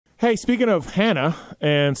Hey, speaking of Hannah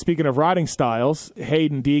and speaking of riding styles,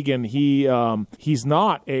 Hayden Deegan, he's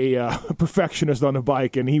not a perfectionist on the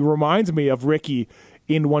bike, and he reminds me of Ricky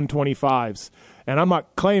in 125s. And I'm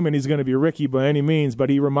not claiming he's going to be Ricky by any means,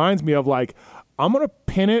 but he reminds me of like, I'm going to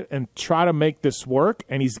pin it and try to make this work,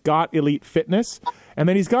 and he's got elite fitness. And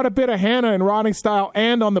then he's got a bit of Hannah in riding style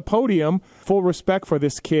and on the podium. Full respect for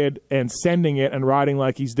this kid and sending it and riding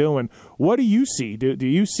like he's doing. What do you see? Do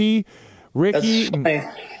you see Ricky? That's funny.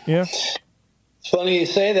 Yeah. It's funny you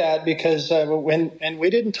say that because and we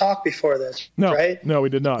didn't talk before this, right? No, we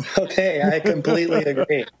did not. Okay, I completely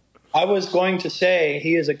agree. I was going to say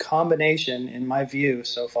he is a combination, in my view,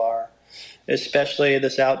 so far, especially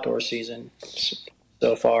this outdoor season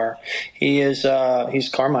so far. He's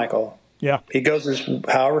Carmichael. Yeah. He goes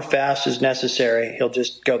however fast is necessary. He'll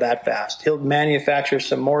just go that fast. He'll manufacture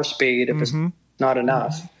some more speed if it's not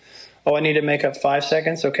enough. Oh, I need to make up 5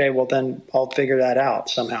 seconds? Okay, well, then I'll figure that out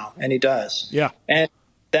somehow. And he does. Yeah. And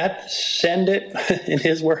that send it, in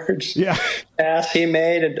his words, yeah, pass he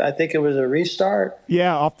made, and I think it was a restart.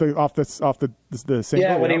 Yeah, off the single.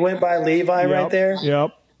 Yeah, when he went by Levi right there.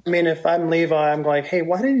 Yep. I mean, if I'm Levi, I'm like, hey,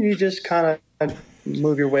 why didn't you just kind of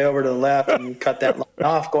move your way over to the left and cut that line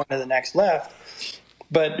off going to the next left?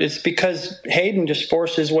 But it's because Hayden just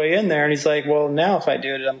forced his way in there, and he's like, well, now if I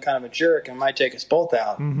do it, I'm kind of a jerk and might take us both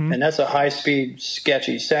out. And that's a high-speed,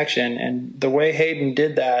 sketchy section. And the way Hayden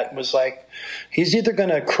did that was like, he's either going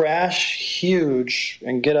to crash huge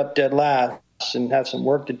and get up dead last and have some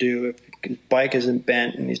work to do if his bike isn't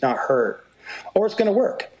bent and he's not hurt, or it's going to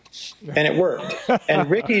work. And it worked. And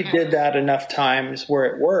Ricky did that enough times where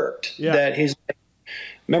it worked that he's like, I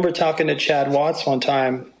remember talking to Chad Watts one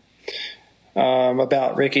time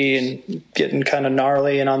about Ricky and getting kind of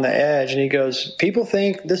gnarly and on the edge. And he goes, people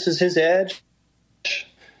think this is his edge.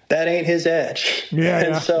 That ain't his edge.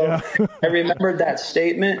 And so I remembered that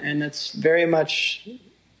statement, and it's very much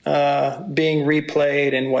being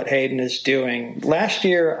replayed in what Hayden is doing. Last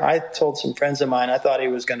year, I told some friends of mine I thought he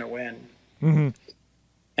was going to win.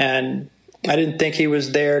 And I didn't think he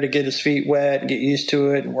was there to get his feet wet and get used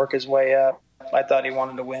to it and work his way up. I thought he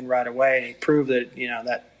wanted to win right away. And he proved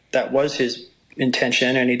that, that was his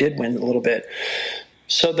intention, and he did win a little bit.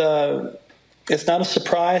 So it's not a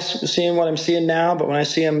surprise seeing what I'm seeing now, but when I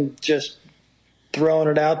see him just throwing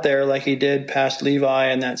it out there like he did past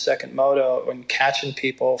Levi in that second moto and catching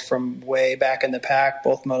people from way back in the pack,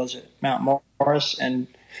 both motos at Mount Morris, and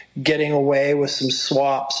getting away with some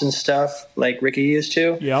swaps and stuff like Ricky used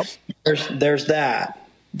to. Yep. There's that.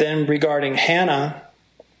 Then regarding Hannah,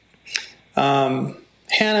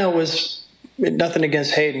 Hannah was nothing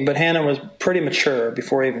against Hayden, but Hannah was pretty mature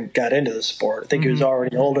before he even got into the sport. I think he was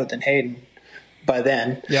already older than Hayden by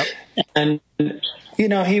then. Yep. And,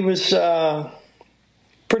 he was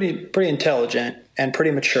pretty intelligent and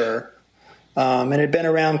pretty mature, and had been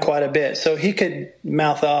around quite a bit. So he could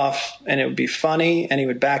mouth off, and it would be funny, and he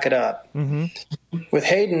would back it up. With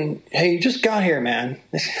Hayden, hey, you just got here, man.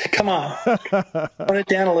 Come on. Tone it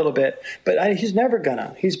down a little bit. But he's never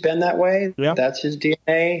gonna. He's been that way. Yep. That's his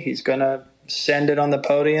DNA. He's going to send it on the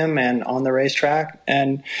podium and on the racetrack.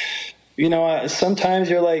 And, sometimes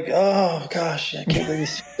you're like, oh, gosh, I can't believe you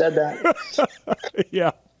said that.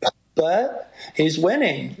 Yeah. But he's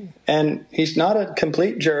winning, and he's not a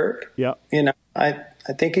complete jerk. Yeah. I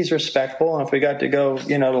think he's respectful, and if we got to go,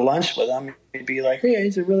 to lunch with him, he'd be like, hey,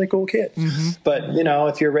 he's a really cool kid. But,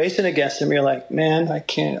 if you're racing against him, you're like, man, I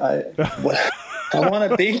can't, I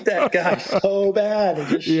want to beat that guy so bad and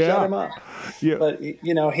just shut him up. Yeah. But,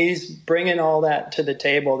 he's bringing all that to the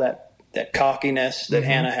table, that cockiness that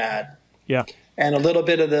Hannah had. Yeah. And a little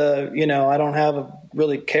bit of the, I don't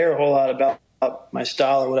really care a whole lot about my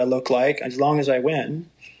style or what I look like as long as I win.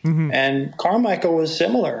 And Carmichael was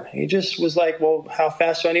similar. He just was like, well, how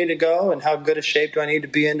fast do I need to go, and how good a shape do I need to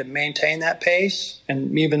be in to maintain that pace,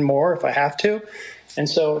 and even more if I have to. And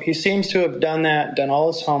so he seems to have done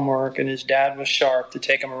all his homework, and his dad was sharp to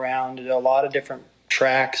take him around to a lot of different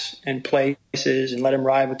tracks and places and let him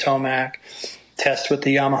ride with Tomac, test with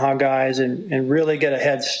the Yamaha guys, and really get a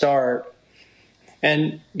head start.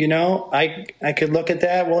 And, I could look at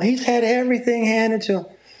that. Well, he's had everything handed to him.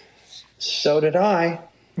 So did I.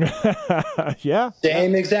 Yeah.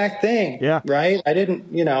 Same exact thing. Yeah. Right? I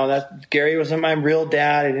didn't, that Gary wasn't my real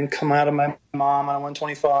dad. He didn't come out of my mom on a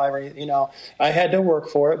 125 or, I had to work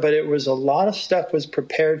for it, but it was a lot of stuff was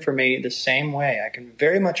prepared for me the same way. I can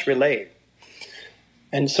very much relate.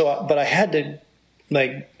 And so, but I had to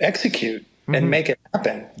execute and make it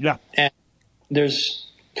happen. Yeah. And there's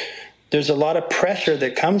a lot of pressure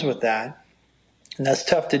that comes with that, and that's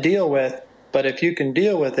tough to deal with. But if you can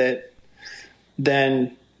deal with it,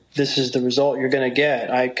 then this is the result you're going to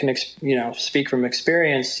get. I can, speak from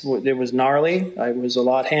experience. It was gnarly. It was a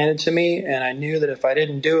lot handed to me, and I knew that if I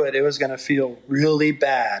didn't do it, it was going to feel really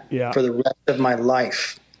bad for the rest of my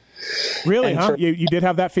life. Really, huh? You did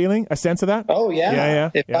have that feeling, a sense of that? Oh,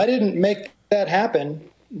 yeah. If I didn't make that happen,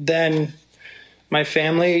 then my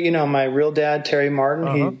family, my real dad, Terry Martin,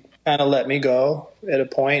 he kind of let me go at a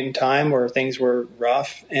point in time where things were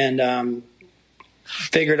rough, and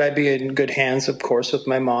figured I'd be in good hands, of course, with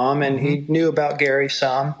my mom. And he knew about Gary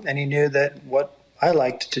some, and he knew that what I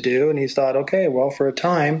liked to do. And he thought, okay, well, for a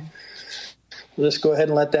time, let's go ahead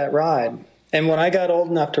and let that ride. And when I got old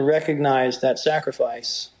enough to recognize that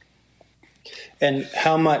sacrifice and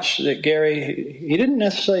how much that Gary, he didn't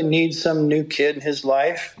necessarily need some new kid in his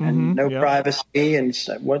life and privacy and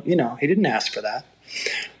what, he didn't ask for that.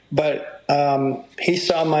 But he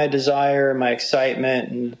saw my desire, my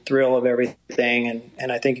excitement, and the thrill of everything,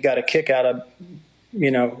 and I think he got a kick out of,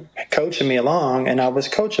 coaching me along, and I was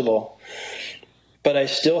coachable. But I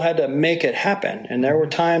still had to make it happen. And there were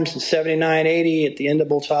times in 79, 80, at the end of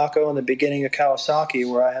Bultaco and the beginning of Kawasaki,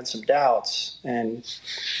 where I had some doubts. And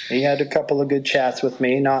he had a couple of good chats with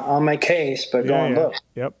me, not on my case, but going, look,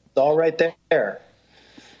 it's all right there.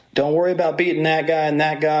 Don't worry about beating that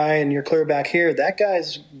guy, and you're clear back here. That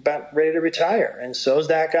guy's about ready to retire, and so's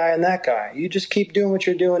that guy and that guy. You just keep doing what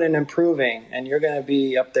you're doing and improving, and you're going to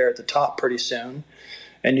be up there at the top pretty soon,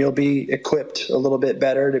 and you'll be equipped a little bit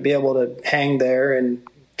better to be able to hang there and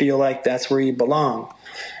feel like that's where you belong.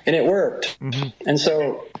 And it worked. And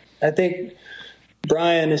so I think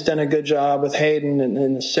Brian has done a good job with Hayden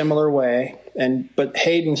in a similar way, but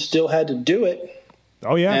Hayden still had to do it.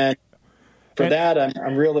 Oh, yeah. And for that,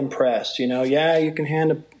 I'm real impressed. You can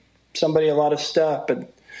hand somebody a lot of stuff,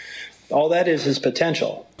 but all that is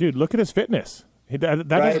potential. Dude, look at his fitness.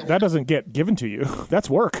 That doesn't get given to you. That's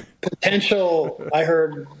work. Potential. I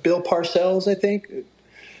heard Bill Parcells, I think,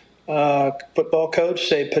 football coach,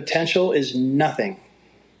 say potential is nothing.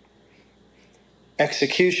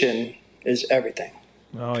 Execution is everything.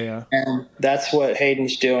 Oh, yeah. And that's what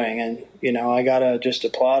Hayden's doing. And, I got to just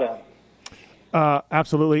applaud him.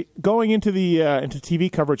 Absolutely. Going into the into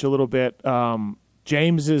TV coverage a little bit,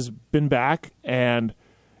 James has been back, and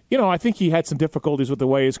I think he had some difficulties with the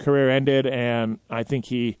way his career ended, and I think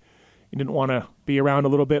he didn't want to be around a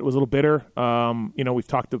little bit. Was a little bitter. We've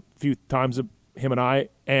talked a few times, him and I,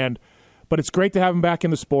 but it's great to have him back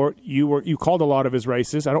in the sport. You called a lot of his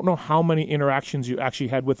races. I don't know how many interactions you actually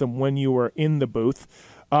had with him when you were in the booth.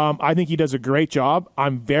 I think he does a great job.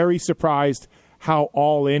 I'm very surprised how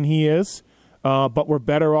all in he is. But we're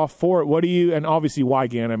better off for it. And obviously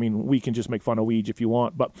Wygan, I mean, we can just make fun of Weege if you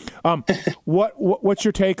want, but what's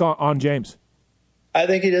your take on James? I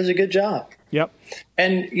think he does a good job. Yep.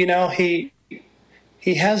 And,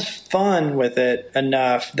 he has fun with it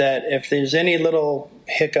enough that if there's any little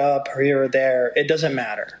hiccup here or there, it doesn't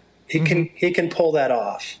matter. He can pull that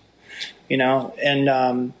off,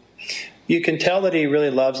 and you can tell that he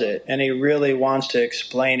really loves it and he really wants to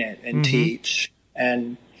explain it and teach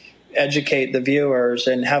and educate the viewers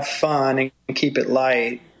and have fun and keep it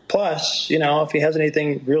light. Plus, if he has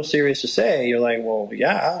anything real serious to say, you're like, well,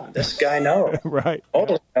 yeah, this guy knows. Right.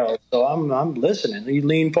 Totally knows. So I'm listening. You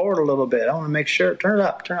lean forward a little bit. I want to make sure. Turn it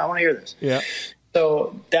up. I want to hear this. Yeah.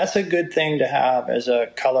 So that's a good thing to have as a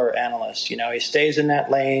color analyst. He stays in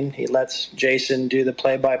that lane. He lets Jason do the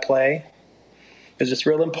play-by-play because it's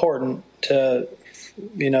real important to,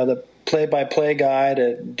 the play-by-play guy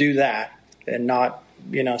to do that and not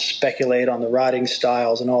speculate on the riding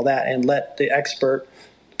styles and all that, and let the expert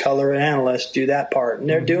color analyst do that part. And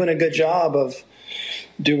they're doing a good job of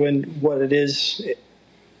doing what it is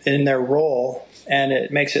in their role, and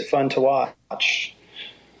it makes it fun to watch.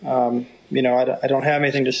 I don't have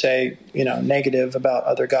anything to say, negative about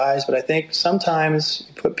other guys, but I think sometimes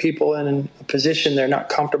you put people in a position they're not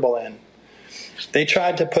comfortable in. They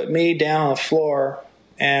tried to put me down on the floor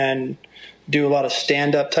and do a lot of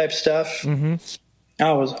stand-up type stuff.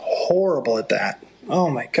 I was horrible at that. Oh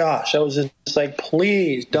my gosh. I was just like,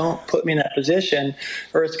 please don't put me in that position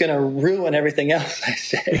or it's going to ruin everything else I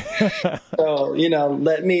say. So,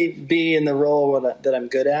 let me be in the role that I'm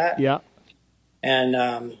good at. Yeah. And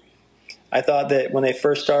I thought that when they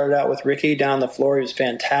first started out with Ricky down the floor, he was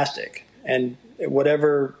fantastic. And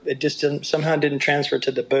it just somehow didn't transfer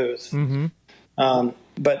to the booth.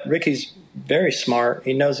 But Ricky's very smart.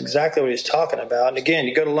 He knows exactly what he's talking about. And again,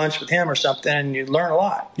 you go to lunch with him or something and you learn a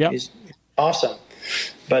lot. Yep. He's awesome.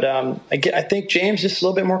 But I think James is a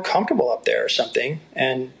little bit more comfortable up there or something,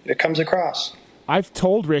 and it comes across. I've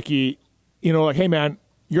told Ricky, hey man,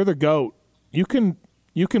 you're the GOAT. You can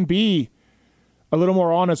be a little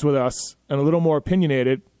more honest with us and a little more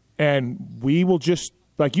opinionated. And we will just,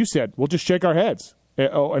 like you said, we'll just shake our heads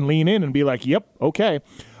and lean in and be like, yep, okay.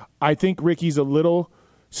 I think Ricky's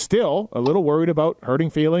still a little worried about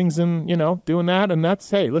hurting feelings and, doing that. And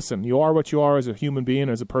that's, hey, listen, you are what you are as a human being,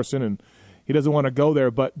 as a person, and he doesn't want to go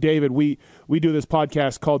there. But David, we do this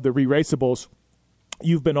podcast called The Re-Raceables.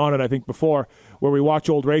 You've been on it, I think, before, where we watch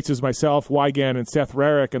old races, myself, Wygan, and Seth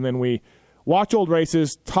Rarick, and then we watch old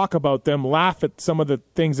races, talk about them, laugh at some of the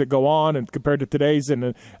things that go on and compared to today's, and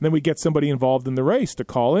then we get somebody involved in the race to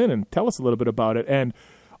call in and tell us a little bit about it. And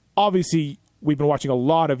obviously, we've been watching a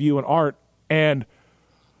lot of you and Art, and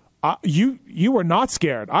you were not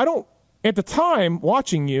scared. At the time,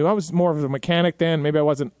 watching you, I was more of a mechanic then. Maybe I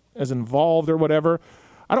wasn't as involved or whatever.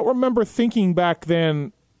 I don't remember thinking back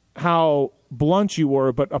then how blunt you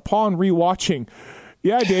were, but upon rewatching,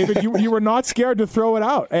 yeah, David, you were not scared to throw it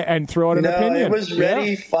out and throw out an opinion. No, it was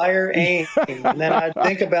ready, fire, aim. And then I'd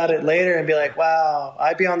think about it later and be like, wow,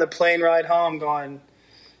 I'd be on the plane ride home going,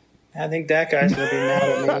 I think that guy's going to be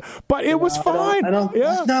mad at me. But it was fine.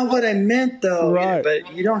 That's not what I meant, though. Right.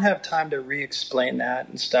 But you don't have time to re-explain that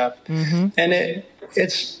and stuff. Mm-hmm. And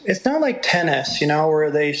it's not like tennis, where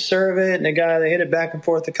they serve it and they hit it back and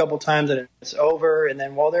forth a couple times and it's over. And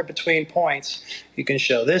then while they're between points, you can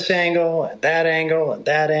show this angle and that angle and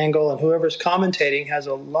that angle. And whoever's commentating has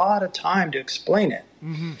a lot of time to explain it.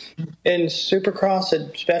 Mm-hmm. In Supercross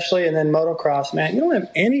especially, and then motocross, man, you don't have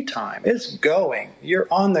any time. It's going. You're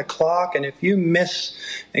on the clock, and if you miss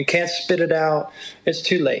and can't spit it out, it's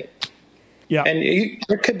too late. Yeah. And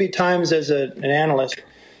there could be times as an analyst,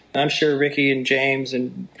 I'm sure Ricky and James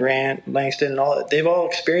and Grant, Langston, and they've all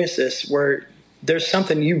experienced this, where there's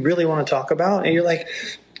something you really want to talk about, and you're like,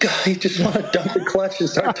 God, you just want to dump the clutch and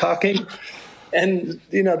start talking. And,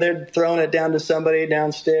 they're throwing it down to somebody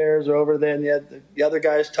downstairs or over there, and the other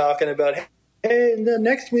guy's talking about, hey, in the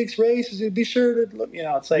next week's race, be sure to look,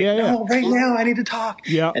 it's like, no, right now I need to talk.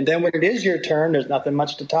 Yeah. And then when it is your turn, there's nothing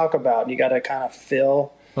much to talk about. You got to kind of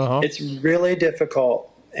fill. Uh-huh. It's really difficult.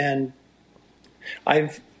 And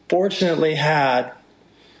I've fortunately had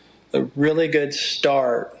a really good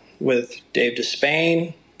start with Dave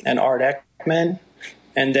Despain and Art Eckman.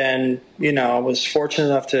 And then, I was fortunate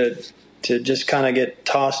enough to just kind of get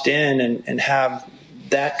tossed in and have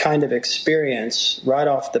that kind of experience right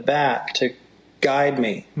off the bat to guide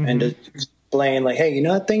me and to explain, like, hey,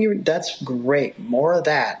 that thing, that's great, more of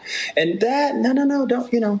that. And that, no,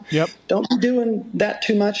 don't, don't be doing that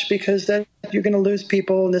too much, because that you're going to lose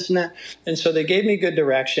people and this and that. And so they gave me good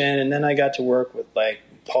direction, and then I got to work with, like,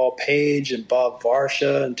 Paul Page and Bob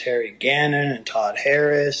Varsha and Terry Gannon and Todd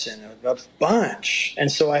Harris and a bunch.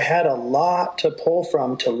 And so I had a lot to pull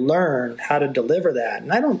from to learn how to deliver that.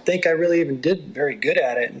 And I don't think I really even did very good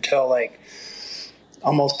at it until like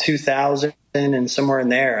almost 2000 and somewhere in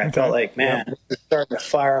there. I felt like, man, this is starting to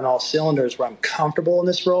fire on all cylinders where I'm comfortable in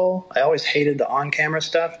this role. I always hated the on-camera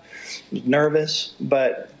stuff. I was nervous.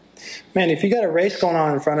 But, man, if you got a race going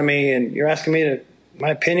on in front of me and you're asking me my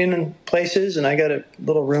opinion in places, and I got a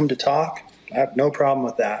little room to talk, I have no problem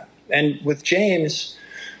with that. And with James,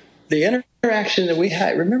 the interaction that we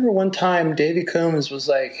had, remember one time Davey Coombs was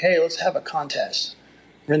like, hey, let's have a contest.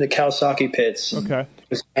 We're in the Kawasaki pits. Okay. It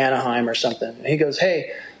was Anaheim or something. And he goes,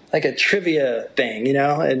 hey, like a trivia thing,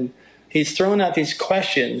 and he's throwing out these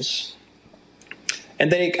questions.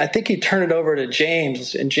 And then I think he turned it over to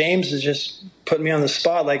James, and James is just putting me on the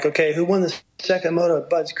spot, like, okay, who won the second moto at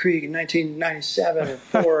Budds Creek in 1997 or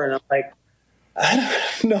 4? And I'm like, I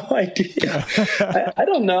have no idea. I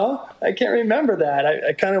don't know. I can't remember that.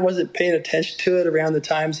 I kind of wasn't paying attention to it around the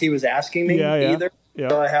times he was asking me either. Yeah.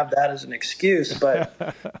 So I have that as an excuse.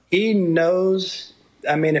 But he knows.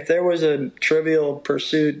 I mean, if there was a Trivial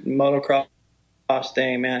Pursuit motocross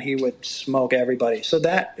thing, man, he would smoke everybody. So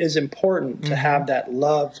that is important to have that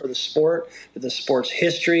love for the sport, for the sport's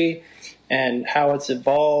history, and how it's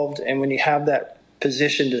evolved. And when you have that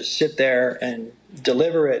position to sit there and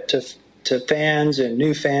deliver it to fans and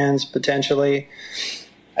new fans potentially,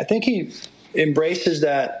 I think he embraces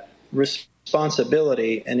that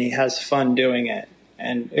responsibility and he has fun doing it,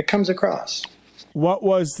 and it comes across. What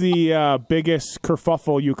was the biggest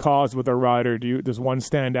kerfuffle you caused with a rider? Does one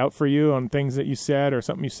stand out for you on things that you said or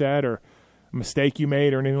something you said or a mistake you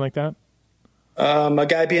made or anything like that? A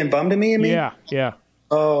guy being bummed at me, you mean? Yeah.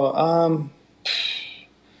 Oh,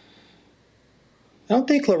 I don't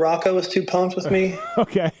think LaRocco was too pumped with me.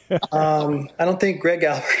 Okay. I don't think Greg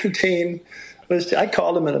Albertine was. I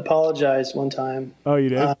called him and apologized one time. Oh, you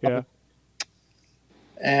did? Yeah.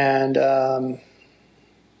 And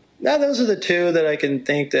yeah, those are the two that I can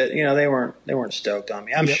think that they weren't stoked on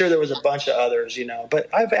me. I'm sure there was a bunch of others, but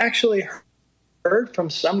I've actually heard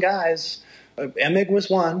from some guys Emig was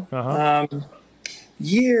one. Uh-huh.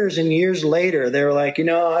 Years and years later, they were like,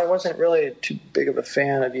 I wasn't really too big of a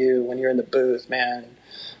fan of you when you're in the booth, man.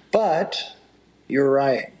 But you're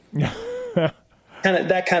right.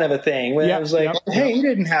 That kind of a thing. When I was like, hey, you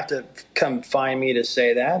didn't have to come find me to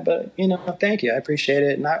say that, but thank you, I appreciate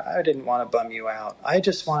it, and I didn't want to bum you out. I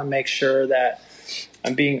just want to make sure that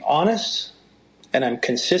I'm being honest, and I'm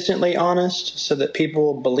consistently honest, so that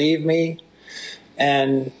people believe me,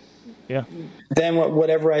 and then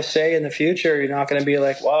whatever I say in the future, you're not going to be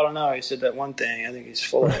like, well, I don't know, he said that one thing, I think he's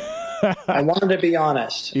full of it. I wanted to be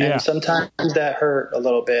honest, and sometimes that hurt a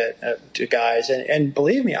little bit to guys. And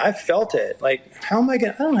believe me, I felt it. Like, how am I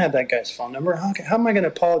going to – I don't have that guy's phone number. How am I going to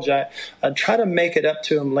apologize? I'd try to make it up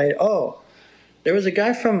to him later. Oh, there was a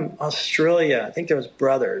guy from Australia. I think there was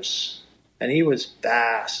brothers, and he was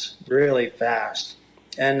fast, really fast.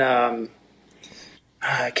 And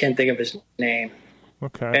I can't think of his name.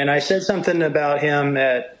 Okay. And I said something about him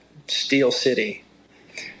at Steel City,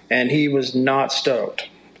 and he was not stoked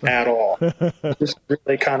at all. Just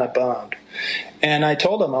really kind of bummed. And I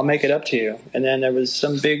told him, I'll make it up to you. And then there was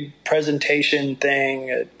some big presentation thing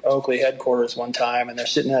at Oakley headquarters one time, and they're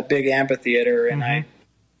sitting in that big amphitheater, and I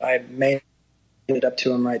made it up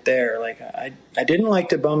to him right there. Like, I didn't like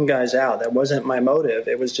to bum guys out. That wasn't my motive.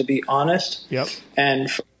 It was to be honest. Yep. And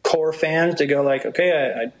for core fans to go like,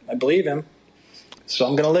 okay, I believe him, so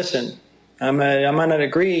I'm going to listen. I might not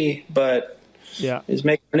agree, but he's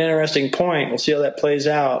making an interesting point. We'll see how that plays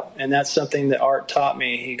out. And that's something that Art taught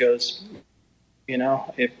me. He goes,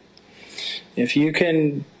 if you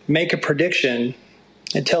can make a prediction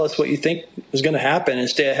and tell us what you think is going to happen and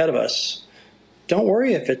stay ahead of us, don't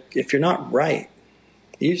worry if you're not right.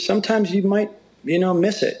 Sometimes you might,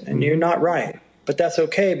 miss it and you're not right. But that's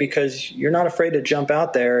okay, because you're not afraid to jump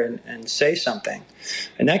out there and say something.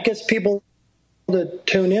 And that gets people to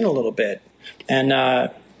tune in a little bit. And,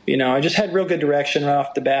 I just had real good direction right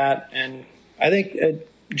off the bat. And I think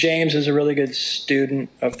James is a really good student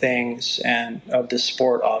of things and of the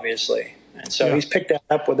sport, obviously. And so he's picked that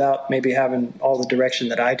up without maybe having all the direction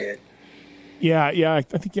that I did. Yeah. I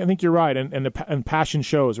think you're right. And passion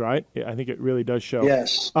shows, right? I think it really does show.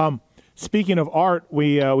 Yes. Speaking of Art,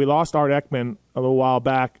 we lost Art Eckman a little while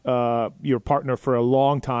back. Your partner for a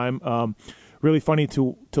long time. Really funny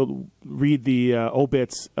to read the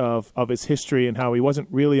obits of his history and how he wasn't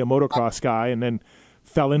really a motocross guy, and then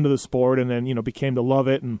fell into the sport, and then became to love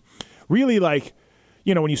it. And really, like,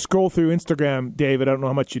 when you scroll through Instagram, David, I don't know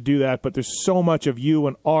how much you do that, but there's so much of you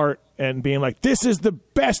and Art and being like, this is the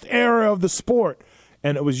best era of the sport.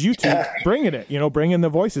 And it was you two bringing it, bringing the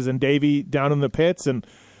voices, and Davey down in the pits. And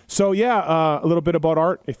so, a little bit about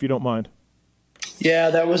Art, if you don't mind.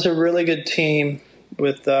 Yeah, that was a really good team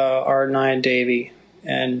with Art and I and Davey.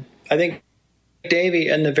 And I think Davey,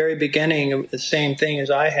 in the very beginning, the same thing as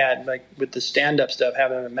I had, like with the stand-up stuff,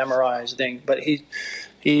 having to memorize things. But he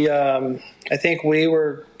I think we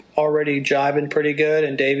were already jiving pretty good,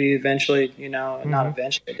 and Davey eventually, not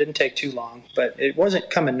eventually, it didn't take too long, but it wasn't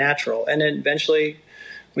coming natural. And then eventually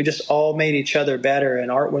we just all made each other better, and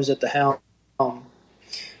Art was at the helm.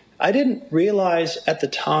 I didn't realize at the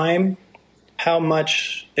time how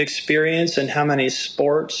much experience and how many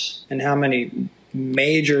sports and how many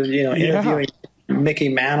major, interviewing Mickey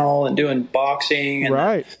Mantle and doing boxing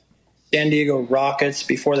and San Diego Rockets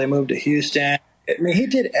before they moved to Houston. I mean, he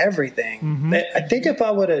did everything. I think if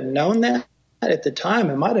I would have known that at the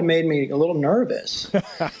time, it might have made me a little nervous.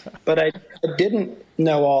 But I didn't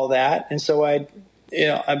know all that. And so I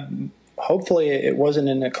hopefully it wasn't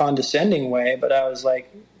in a condescending way, but I was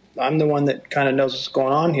like, I'm the one that kind of knows what's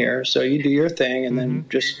going on here. So you do your thing and then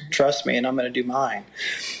just trust me and I'm going to do mine.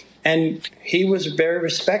 And he was very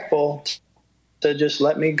respectful to just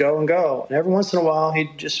let me go and go. And every once in a while,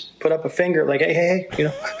 he'd just put up a finger like, hey,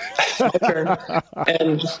 it's my turn.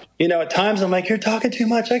 And, at times I'm like, you're talking too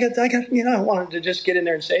much. I wanted to just get in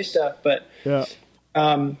there and say stuff. But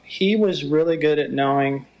he was really good at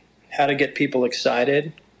knowing how to get people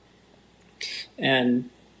excited. And,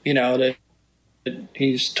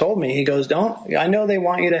 he's told me, he goes, I know they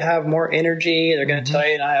want you to have more energy. They're going to tell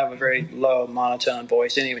you, and I have a very low monotone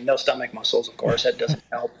voice, and even no stomach muscles, of course, that doesn't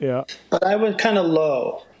help. But I was kind of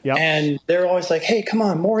low. And they're always like, hey, come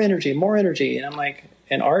on, more energy. And I'm like,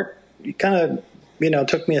 and Art kind of,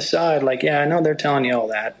 took me aside, like, I know they're telling you all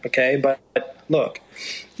that, okay, but look,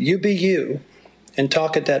 you be you and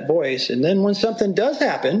talk at that voice, and then when something does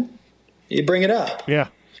happen, you bring it up.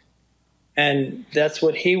 And that's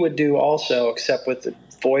what he would do also, except with the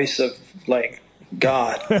voice of, like,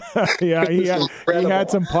 God. He had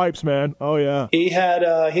some pipes, man. Oh, yeah.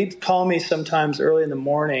 He'd call me sometimes early in the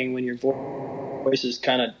morning when your voice is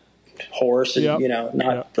kind of hoarse and,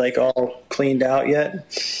 not like all cleaned out yet.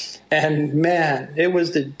 And man, it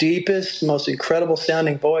was the deepest, most incredible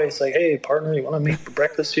sounding voice. Like, hey, partner, you want to meet for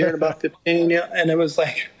breakfast here in about 15? Yeah. And it was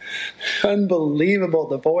like unbelievable,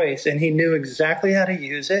 the voice. And he knew exactly how to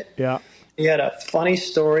use it. Yeah. He had a funny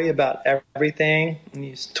story about everything. And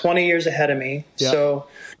he's 20 years ahead of me. Yeah. So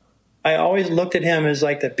I always looked at him as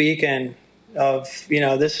like the beacon of,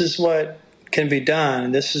 this is what can be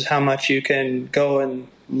done. This is how much you can go and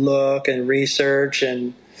look and research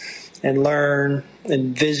and learn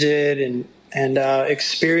and visit and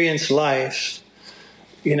experience life.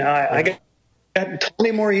 I got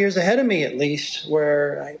 20 more years ahead of me at least,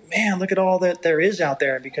 where look at all that there is out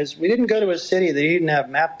there, because we didn't go to a city that he didn't have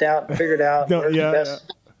mapped out and figured out the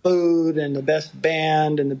best food and the best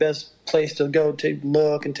band and the best place to go to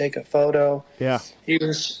look and take a photo. Yeah. He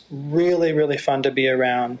was really, really fun to be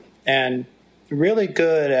around and really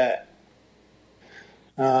good at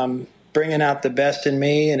bringing out the best in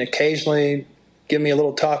me, and occasionally give me a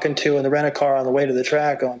little talking to in the rent-a-car on the way to the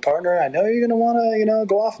track, going, partner, I know you're going to want to,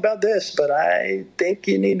 go off about this, but I think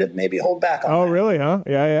you need to maybe hold back on that. Oh, really, huh?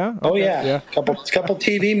 Yeah, yeah. Okay. Oh, yeah. Couple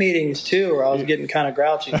TV meetings, too, where I was getting kind of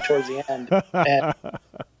grouchy towards the end. And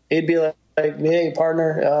he'd be like, hey,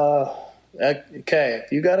 partner, okay,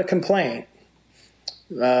 if you got a complaint,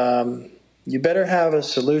 you better have a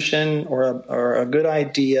solution or a good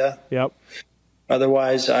idea. Yep.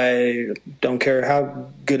 Otherwise, I don't care how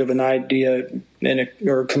good of an idea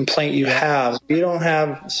or complaint you have. If you don't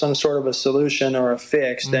have some sort of a solution or a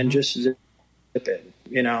fix, then just zip it,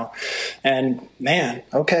 And, man,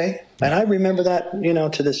 okay. And I remember that,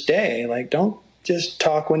 to this day. Like, don't just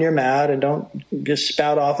talk when you're mad, and don't just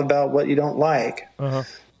spout off about what you don't like. Uh-huh.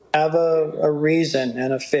 Have a reason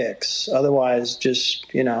and a fix. Otherwise,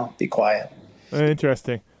 just, be quiet.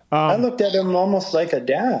 Interesting. I looked at him almost like a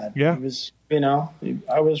dad. Yeah. He was,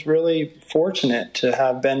 I was really fortunate to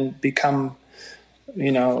have become,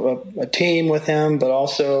 a team with him, but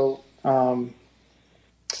also to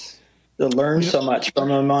learn so much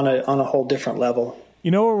from him on a whole different level.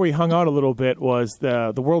 Where we hung out a little bit was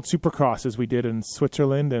the World Supercrosses we did in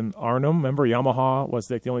Switzerland and Arnhem. Remember, Yamaha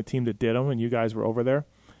was like the only team that did them, and you guys were over there.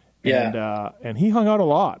 Yeah. And he hung out a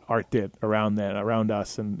lot, Art did, around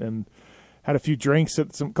us, and had a few drinks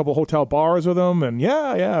at couple hotel bars with him, and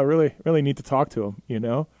really, really neat to talk to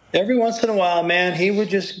him, Every once in a while, man, he would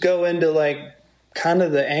just go into like kind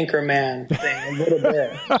of the anchor man thing a little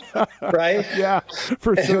bit, right? Yeah,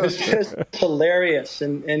 for sure. It was just hilarious,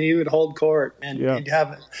 and he would hold court, and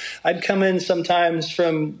I'd come in sometimes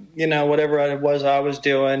from, whatever it was I was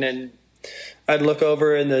doing, and I'd look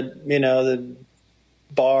over in the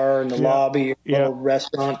bar and the lobby, little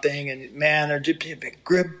restaurant thing, and man, there'd just be a big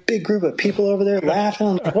group of people over there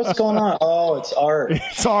laughing. Like, what's going on? Oh, it's Art.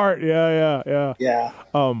 It's Art. Yeah.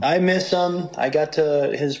 I miss him. I got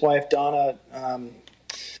to his wife Donna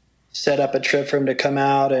set up a trip for him to come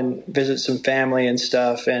out and visit some family and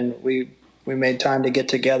stuff, and we made time to get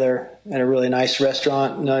together at a really nice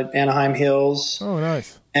restaurant in Anaheim Hills. Oh,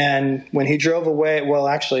 nice. And when he drove away,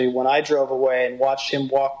 when I drove away and watched him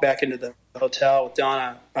walk back into the hotel with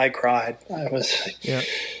Donna, I cried. I was it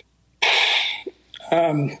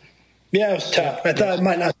was tough. I thought I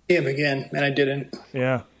might not see him again, and I didn't.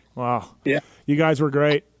 Yeah. Wow. Yeah. You guys were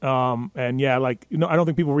great. And I don't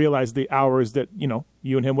think people realize the hours that, you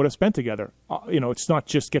and him would have spent together. It's not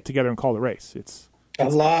just get together and call the race. It's a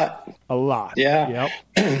lot. A lot. Yeah.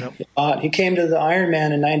 Yep. A lot. He came to the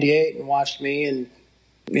Ironman in '98 and watched me and,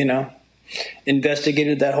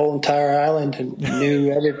 investigated that whole entire island and knew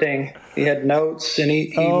everything. He had notes, and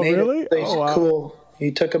he made really? it really cool.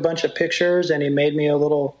 He took a bunch of pictures, and he made me a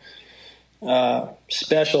little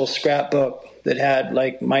special scrapbook that had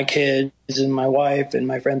like my kids and my wife and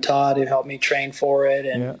my friend Todd, who helped me train for it,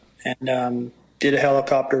 and did a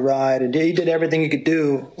helicopter ride, and he did everything he could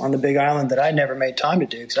do on the Big Island that I never made time to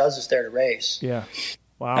do because I was just there to race. Yeah.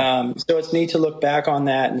 Wow. So it's neat to look back on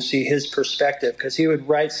that and see his perspective, because he would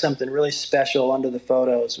write something really special under the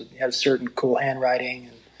photos. He had a certain cool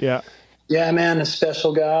handwriting. And, man, a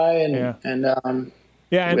special guy. And I'm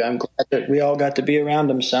glad that we all got to be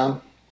around him some.